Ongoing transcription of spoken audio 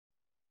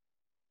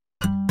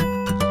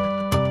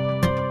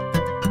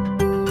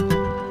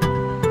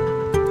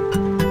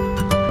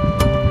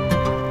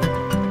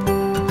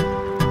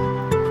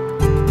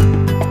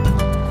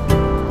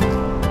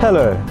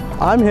Hello,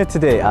 I'm here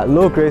today at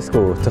Low Grade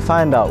School to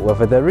find out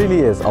whether there really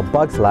is a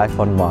bug's life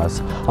on Mars.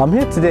 I'm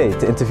here today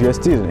to interview a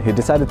student who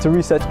decided to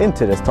research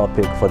into this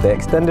topic for their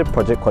extended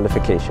project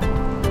qualification.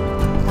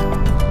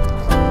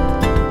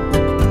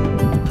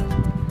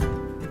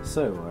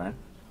 So, Warren,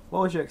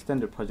 what was your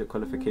extended project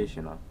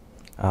qualification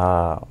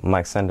on? My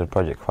extended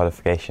project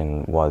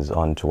qualification was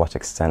on to what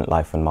extent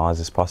life on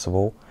Mars is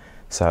possible.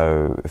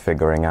 So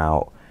figuring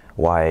out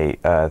why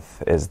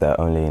Earth is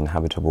the only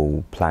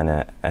inhabitable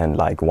planet and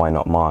like why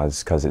not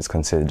Mars, because it's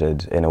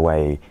considered in a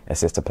way a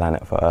sister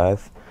planet for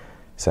Earth.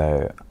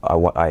 So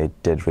I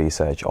did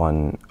research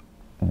on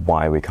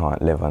why we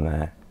can't live on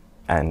there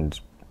and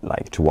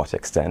like to what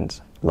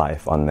extent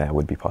life on there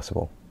would be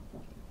possible.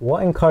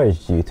 What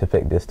encouraged you to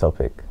pick this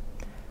topic?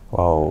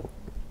 Well,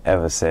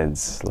 ever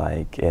since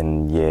like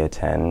in year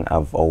 10,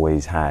 I've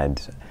always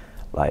had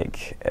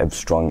like a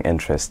strong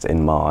interest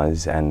in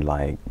Mars and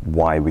like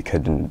why we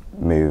couldn't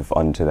move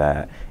onto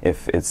there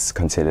if it's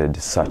considered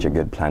such a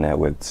good planet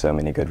with so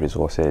many good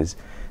resources.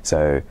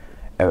 So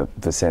ever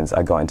since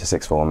I got into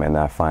sixth form and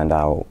I found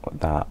out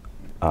that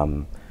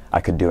I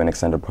could do an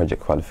extended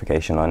project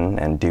qualification on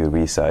and do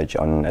research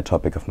on a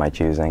topic of my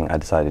choosing, I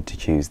decided to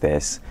choose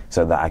this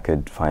so that I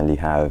could finally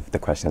have the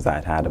questions that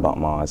I'd had about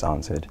Mars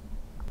answered.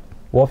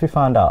 What have you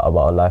found out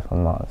about life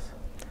on Mars?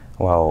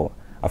 Well,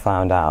 I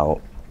found out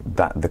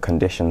that the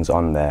conditions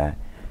on there,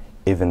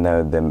 even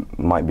though they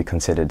might be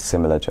considered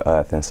similar to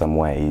Earth in some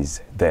ways,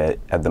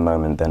 at the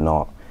moment they're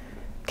not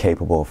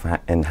capable of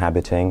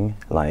inhabiting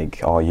like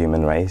our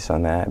human race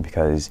on there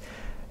because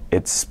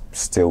it's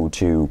still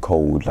too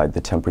cold. Like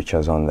the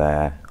temperatures on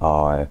there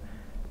are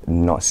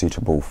not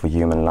suitable for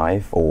human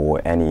life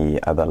or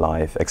any other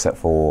life except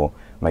for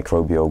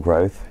microbial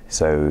growth.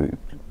 So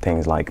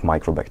things like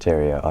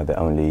microbacteria are the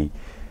only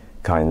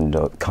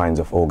kinds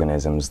of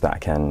organisms that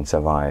can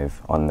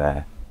survive on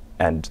there.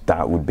 And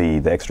that would be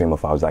the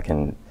extremophiles that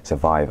can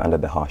survive under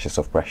the harshest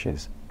of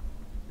pressures.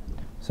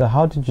 So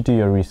how did you do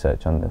your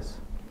research on this?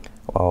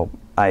 Well,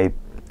 I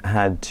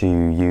had to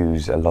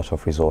use a lot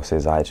of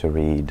resources. I had to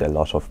read a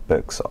lot of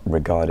books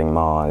regarding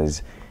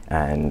Mars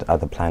and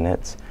other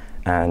planets.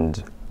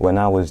 And when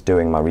I was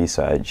doing my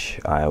research,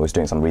 I was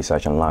doing some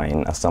research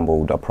online, I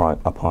stumbled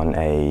upon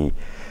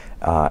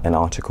an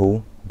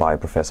article by a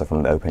professor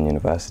from the Open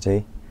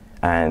University.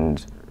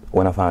 And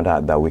when I found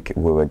out that we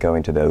were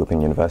going to the Open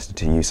University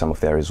to use some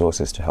of their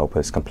resources to help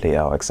us complete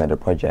our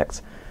extended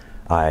project,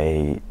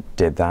 I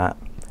did that,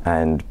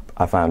 and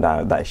I found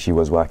out that she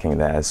was working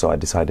there, so I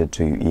decided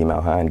to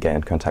email her and get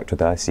in contact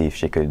with her, see if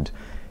she could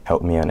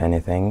help me on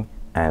anything.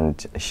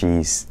 And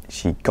she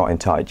got in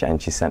touch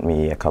and she sent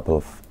me a couple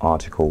of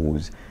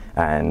articles,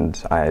 and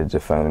I had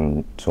a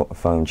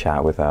phone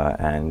chat with her,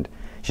 and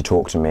she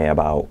talked to me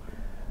about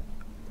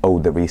all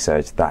the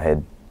research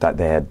that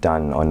they had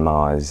done on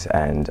Mars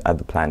and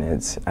other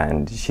planets,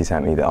 and she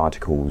sent me the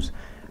articles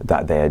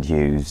that they had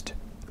used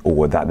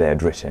or that they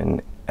had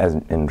written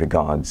in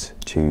regards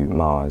to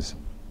Mars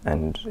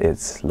and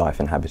its life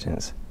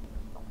inhabitants.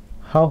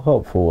 How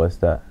helpful was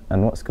that,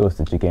 and what skills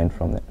did you gain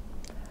from it?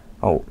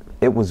 Oh,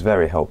 it was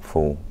very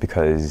helpful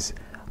because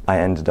I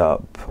ended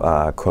up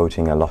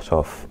quoting a lot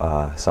of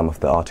some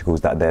of the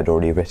articles that they had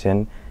already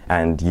written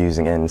and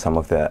using in some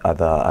of the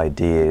other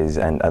ideas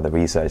and other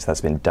research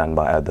that's been done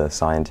by other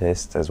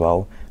scientists as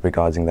well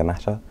regarding the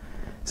matter.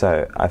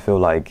 So I feel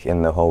like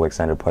in the whole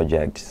extended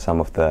project, some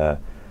of the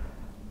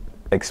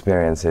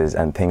experiences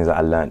and things that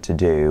I learned to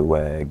do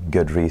were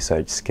good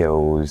research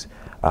skills,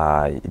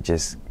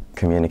 just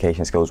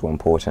communication skills were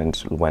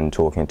important when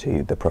talking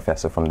to the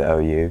professor from the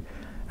OU,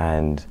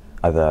 and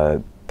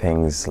other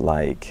things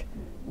like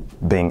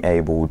being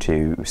able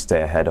to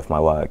stay ahead of my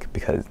work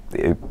because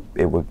we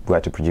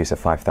had to produce a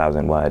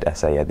 5,000 word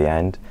essay at the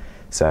end.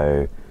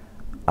 So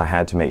I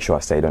had to make sure I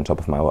stayed on top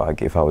of my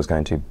work if I was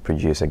going to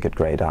produce a good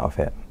grade out of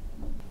it.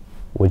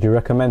 Would you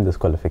recommend this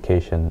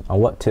qualification,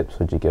 and what tips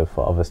would you give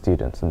for other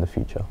students in the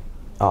future?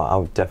 Oh, I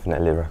would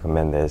definitely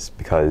recommend this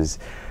because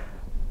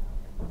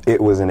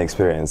it was an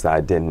experience that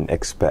I didn't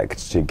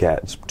expect to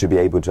get, to be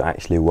able to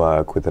actually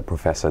work with a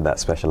professor that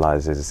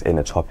specializes in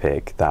a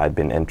topic that I'd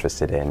been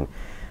interested in.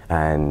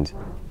 And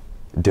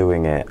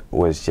doing it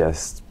was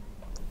just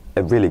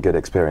a really good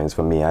experience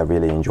for me. I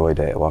really enjoyed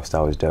it whilst I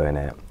was doing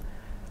it.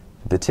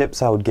 The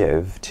tips I would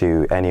give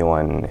to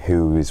anyone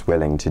who is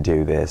willing to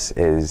do this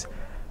is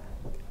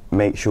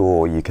make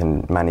sure you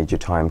can manage your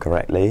time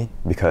correctly,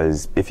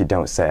 because if you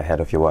don't stay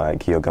ahead of your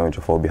work, you're going to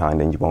fall behind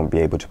and you won't be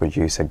able to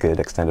produce a good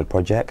extended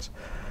project.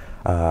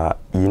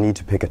 You need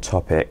to pick a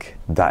topic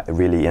that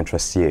really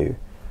interests you,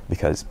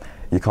 because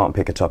you can't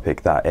pick a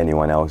topic that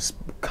anyone else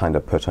kind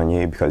of put on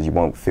you because you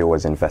won't feel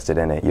as invested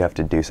in it. You have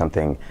to do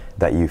something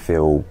that you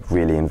feel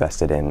really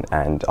invested in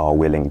and are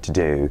willing to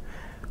do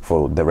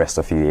for the rest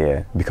of your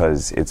year,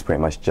 because it's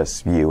pretty much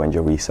just you and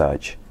your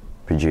research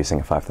producing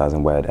a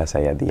 5,000 word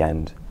essay at the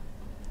end.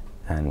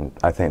 And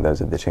I think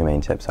those are the two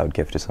main tips I would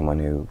give to someone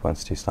who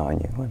wants to start a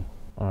new one.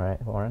 All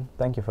right, Warren,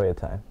 thank you for your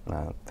time.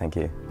 Thank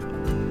you.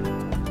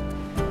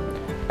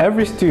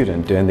 Every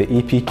student doing the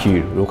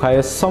EPQ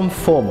requires some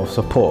form of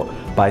support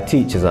by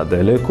teachers at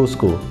their local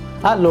school.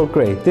 At Lord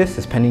Grey, this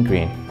is Penny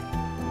Green.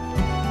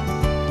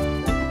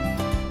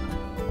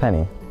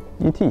 Penny,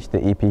 you teach the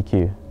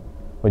EPQ.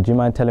 Would you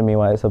mind telling me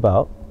what it's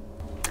about?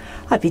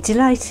 I'd be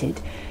delighted.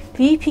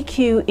 The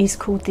EPQ is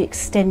called the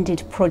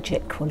Extended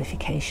Project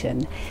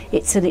Qualification.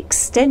 It's an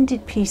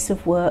extended piece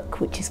of work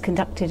which is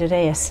conducted at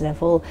AS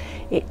level.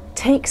 It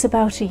takes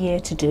about a year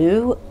to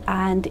do,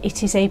 and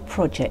it is a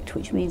project,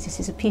 which means it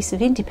is a piece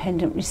of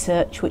independent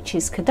research which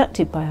is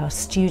conducted by our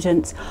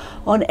students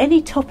on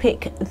any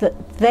topic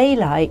that they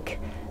like,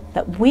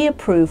 that we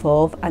approve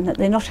of, and that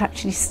they're not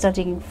actually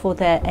studying for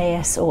their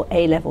AS or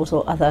A levels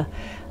or other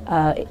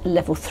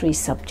level 3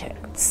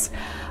 subjects.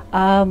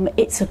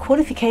 It's a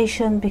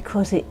qualification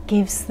because it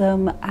gives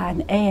them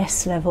an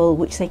AS level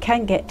which they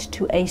can get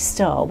to A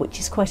star, which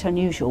is quite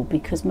unusual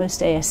because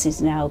most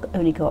ASs now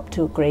only go up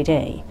to a grade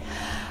A.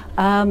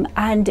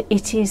 And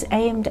it is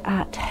aimed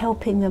at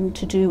helping them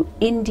to do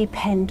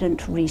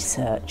independent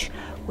research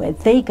where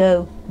they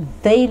go,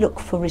 they look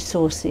for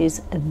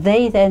resources,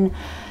 they then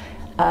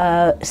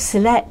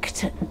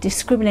select,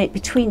 discriminate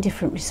between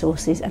different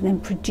resources, and then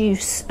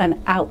produce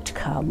an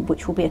outcome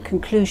which will be a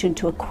conclusion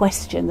to a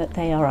question that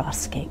they are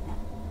asking.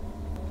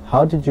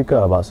 How did you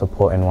go about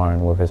supporting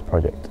Warren with his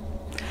project?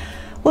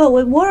 Well,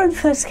 when Warren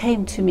first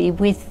came to me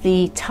with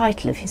the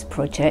title of his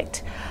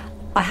project,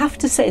 I have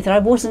to say that I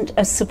wasn't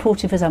as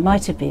supportive as I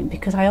might have been,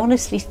 because I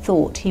honestly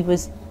thought he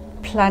was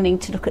planning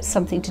to look at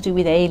something to do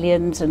with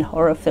aliens and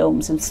horror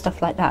films and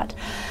stuff like that,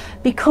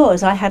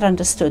 because I had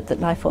understood that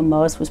life on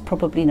Mars was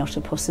probably not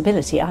a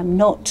possibility. I'm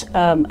not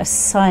a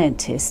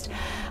scientist,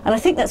 and I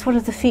think that's one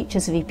of the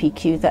features of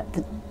EPQ, that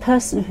the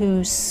person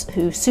who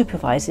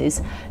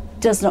supervises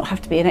does not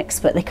have to be an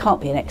expert. They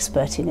can't be an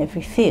expert in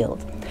every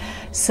field.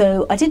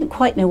 So I didn't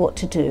quite know what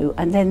to do,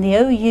 and then the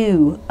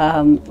OU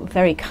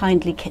very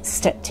kindly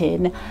stepped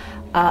in,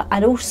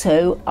 and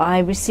also I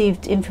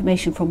received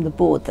information from the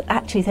board that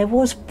actually there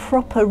was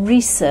proper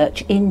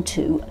research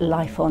into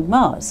life on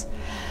Mars.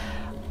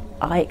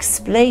 I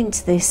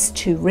explained this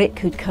to Rick,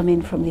 who'd come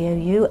in from the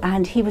OU,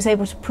 and he was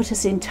able to put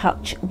us in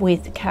touch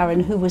with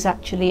Karen, who was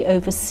actually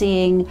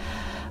overseeing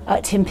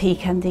Tim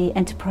Peake and the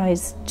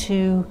Enterprise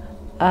to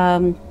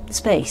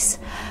space.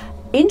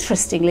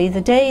 Interestingly,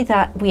 the day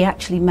that we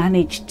actually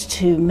managed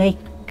to make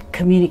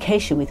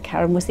communication with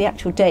Karen was the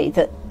actual day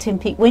that Tim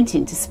Peake went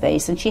into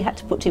space, and she had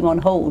to put him on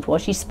hold while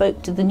she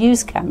spoke to the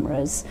news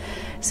cameras.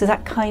 So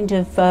that kind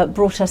of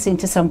brought us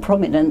into some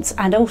prominence,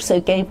 and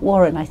also gave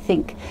Warren, I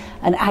think,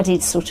 an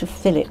added sort of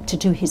fillip to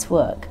do his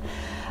work.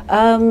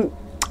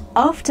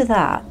 After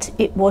that,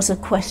 it was a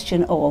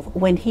question of,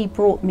 when he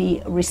brought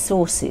me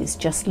resources,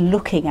 just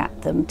looking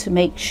at them to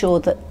make sure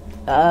that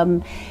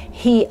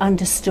he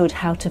understood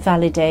how to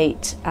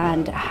validate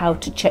and how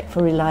to check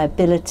for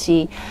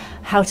reliability,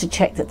 how to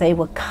check that they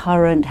were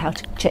current, how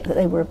to check that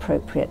they were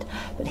appropriate.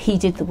 But he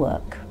did the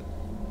work.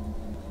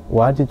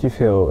 Why did you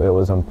feel it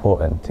was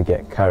important to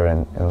get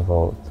Karen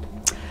involved?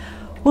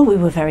 Well, we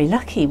were very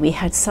lucky. We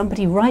had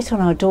somebody right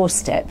on our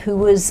doorstep who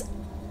was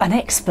an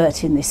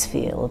expert in this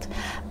field,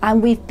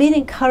 and we've been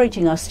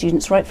encouraging our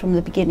students right from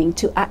the beginning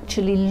to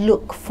actually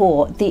look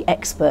for the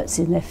experts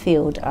in their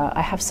field.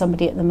 I have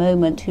somebody at the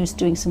moment who's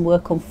doing some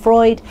work on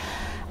Freud,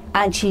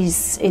 and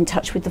she's in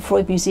touch with the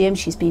Freud Museum.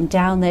 She's been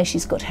down there,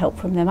 she's got help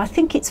from them. I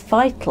think it's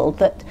vital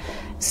that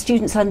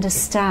students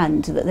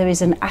understand that there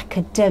is an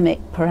academic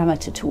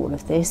parameter to all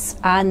of this,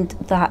 and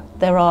that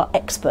there are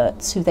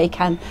experts who they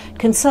can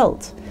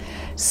consult.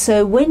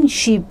 So when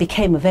she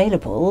became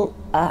available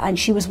and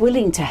she was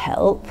willing to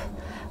help,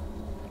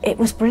 it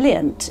was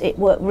brilliant. It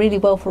worked really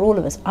well for all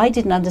of us. I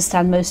didn't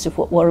understand most of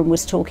what Warren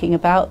was talking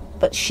about,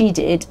 but she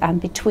did, and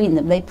between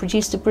them they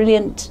produced a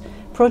brilliant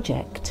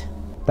project.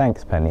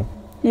 Thanks, Penny.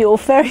 You're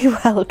very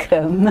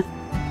welcome.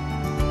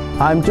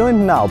 I'm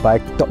joined now by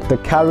Dr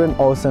Karen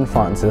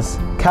Olsson-Francis.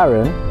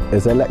 Karen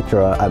is a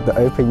lecturer at the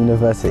Open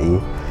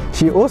University.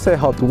 She also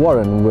helped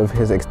Warren with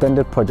his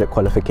extended project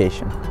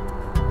qualification.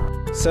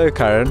 So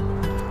Karen,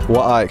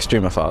 what are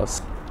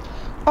extremophiles?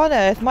 On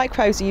Earth,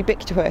 microbes are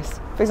ubiquitous.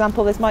 For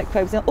example, there's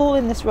microbes all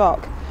in this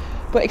rock.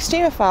 But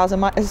extremophiles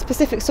are a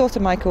specific sort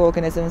of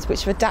microorganisms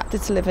which have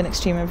adapted to live in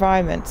extreme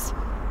environments.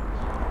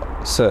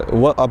 So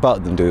what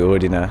about them do we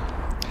already know?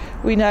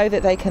 We know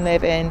that they can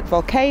live in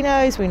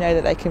volcanoes, we know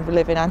that they can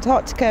live in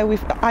Antarctica.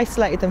 We've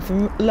isolated them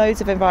from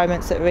loads of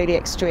environments that are really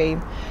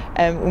extreme,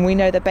 and we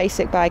know their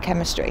basic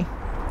biochemistry.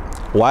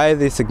 Why are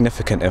they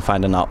significant in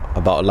finding out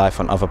about life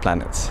on other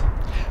planets?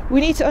 We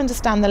need to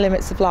understand the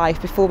limits of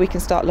life before we can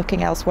start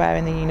looking elsewhere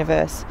in the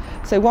universe.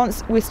 So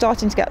once we're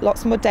starting to get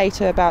lots more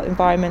data about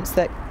environments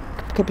that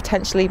could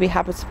potentially be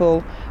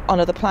habitable on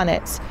other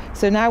planets.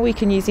 So now we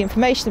can use the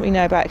information that we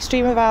know about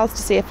extremophiles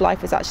to see if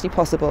life is actually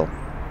possible.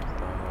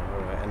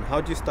 And how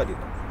do you study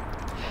them?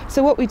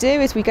 So what we do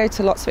is we go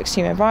to lots of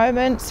extreme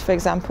environments, for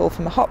example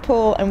from a hot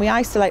pool, and we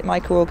isolate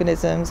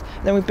microorganisms.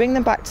 Then we bring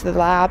them back to the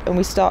lab and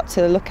we start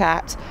to look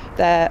at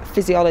their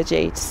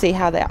physiology to see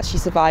how they actually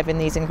survive in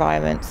these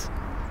environments.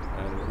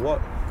 And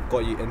what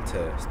got you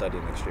into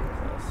studying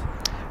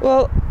extremophiles?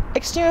 Well,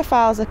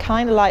 extremophiles are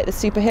kind of like the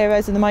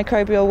superheroes in the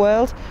microbial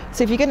world.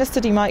 So if you're going to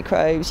study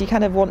microbes, you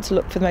kind of want to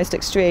look for the most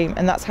extreme,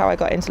 and that's how I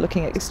got into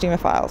looking at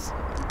extremophiles.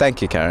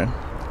 Thank you, Karen.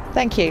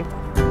 Thank you.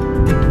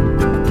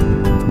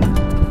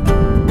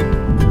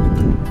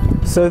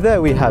 So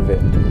there we have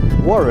it.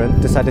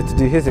 Warren decided to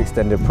do his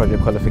extended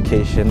project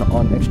qualification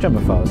on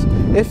extremophiles.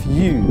 If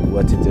you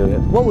were to do it,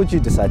 what would you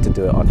decide to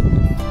do it on?